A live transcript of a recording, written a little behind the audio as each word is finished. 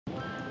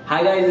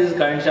Hi guys, this is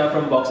Karan Shah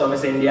from Box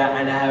Office India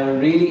and I have a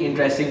really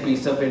interesting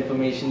piece of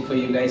information for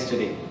you guys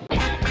today.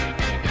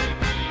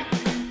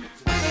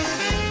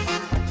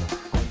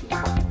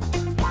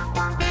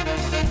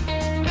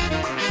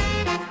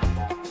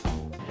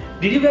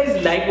 Did you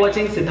guys like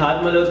watching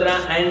Siddharth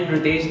Malhotra and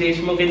Ritesh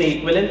Deshmukh in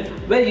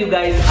Equivalent? Well, you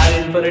guys are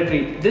in for a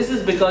treat. This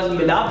is because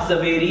Milap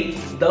Zaveri,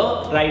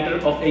 the writer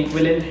of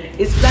Equivalent,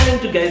 is planning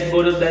to get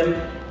both of them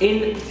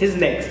in his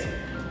next.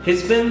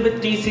 His film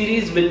with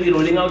T-series will be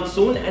rolling out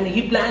soon and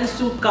he plans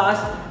to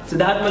cast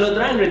Siddharth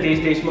Malhotra and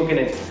Ritesh Deshmukh in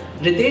it.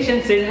 Ritesh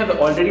and Sid have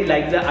already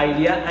liked the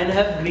idea and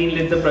have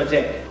greenlit the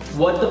project.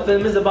 What the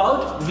film is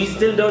about, we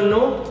still don't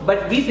know,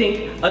 but we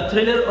think a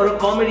thriller or a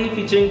comedy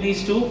featuring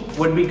these two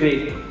would be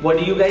great. What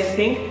do you guys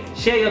think?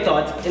 Share your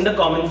thoughts in the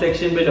comment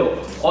section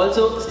below.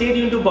 Also, stay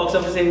tuned to Box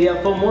Office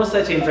India for more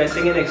such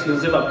interesting and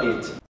exclusive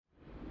updates.